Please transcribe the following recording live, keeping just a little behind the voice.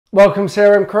Welcome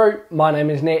CRM crew, my name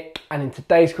is Nick and in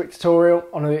today's quick tutorial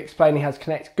I'm going to be explaining how to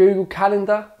connect Google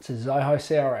Calendar to Zoho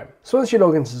CRM. So once you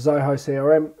log into Zoho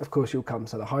CRM, of course you'll come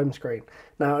to the home screen.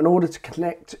 Now in order to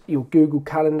connect your Google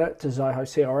Calendar to Zoho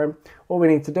CRM, all we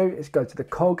need to do is go to the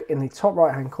cog in the top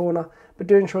right hand corner, but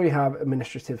do ensure you have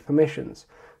administrative permissions.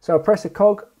 So I'll press the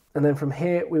cog and then from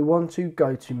here we want to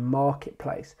go to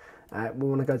Marketplace. We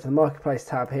want to go to the Marketplace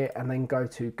tab here and then go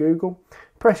to Google.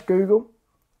 Press Google.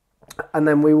 And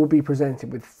then we will be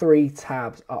presented with three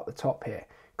tabs up the top here: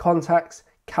 Contacts,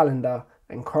 Calendar,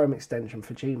 and Chrome extension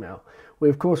for Gmail. We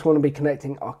of course want to be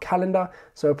connecting our calendar,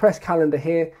 so press Calendar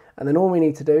here, and then all we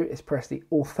need to do is press the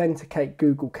Authenticate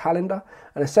Google Calendar.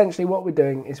 And essentially what we're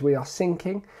doing is we are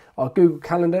syncing our Google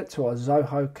Calendar to our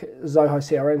Zoho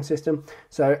CRM system.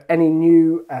 So any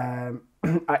new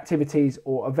activities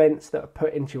or events that are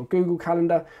put into your Google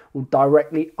Calendar will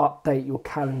directly update your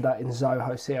calendar in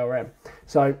Zoho CRM.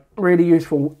 So really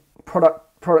useful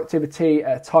productivity,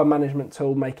 time management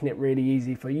tool, making it really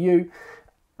easy for you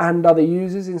and other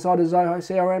users inside of Zoho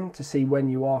CRM to see when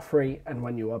you are free and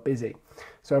when you are busy.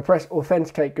 So press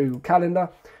Authenticate Google Calendar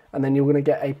and then you're going to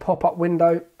get a pop-up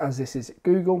window as this is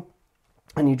Google,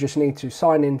 and you just need to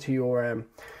sign into your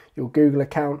Google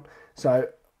account. So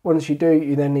once you do,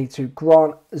 you then need to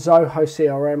grant Zoho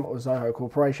CRM or Zoho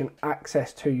Corporation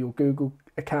access to your Google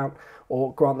account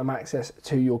or grant them access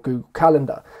to your Google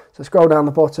Calendar. So scroll down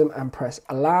the bottom and press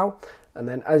allow, and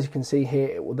then as you can see here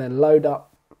it will then load up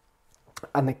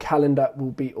and the calendar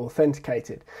will be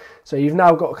authenticated. So you've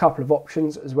now got a couple of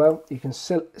options as well. You can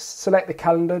select the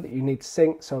calendar that you need to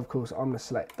sync. So of course I'm going to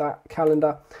select that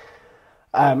calendar.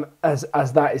 As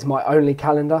that is my only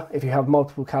calendar. If you have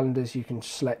multiple calendars you can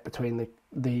select between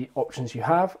the options you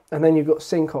have, and then you've got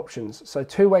sync options. So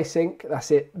two-way sync,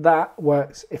 that's it. That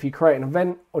works if you create an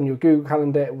event on your Google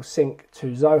Calendar, it will sync to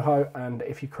Zoho, and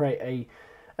if you create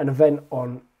an event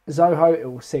on Zoho, it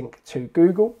will sync to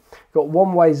Google. You've got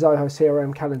one-way Zoho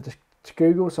CRM calendar to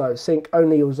Google, so sync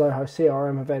only your Zoho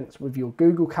CRM events with your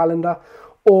Google Calendar,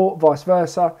 or vice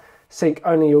versa, sync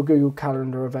only your Google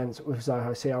Calendar events with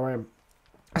Zoho CRM.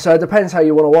 So it depends how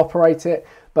you want to operate it,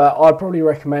 but I'd probably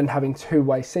recommend having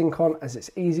two-way sync on as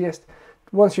it's easiest.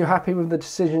 Once you're happy with the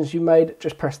decisions you made,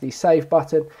 just press the save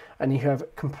button and you have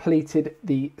completed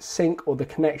the sync or the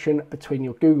connection between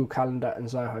your Google Calendar and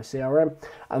Zoho CRM.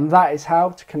 And that is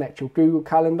how to connect your Google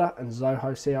Calendar and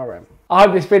Zoho CRM. I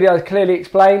hope this video has clearly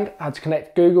explained how to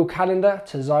connect Google Calendar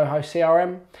to Zoho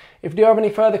CRM. If you do have any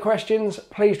further questions,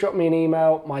 please drop me an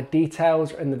email. My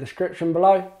details are in the description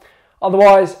below.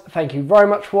 Otherwise, thank you very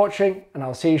much for watching and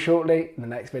I'll see you shortly in the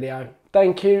next video.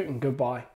 Thank you and goodbye.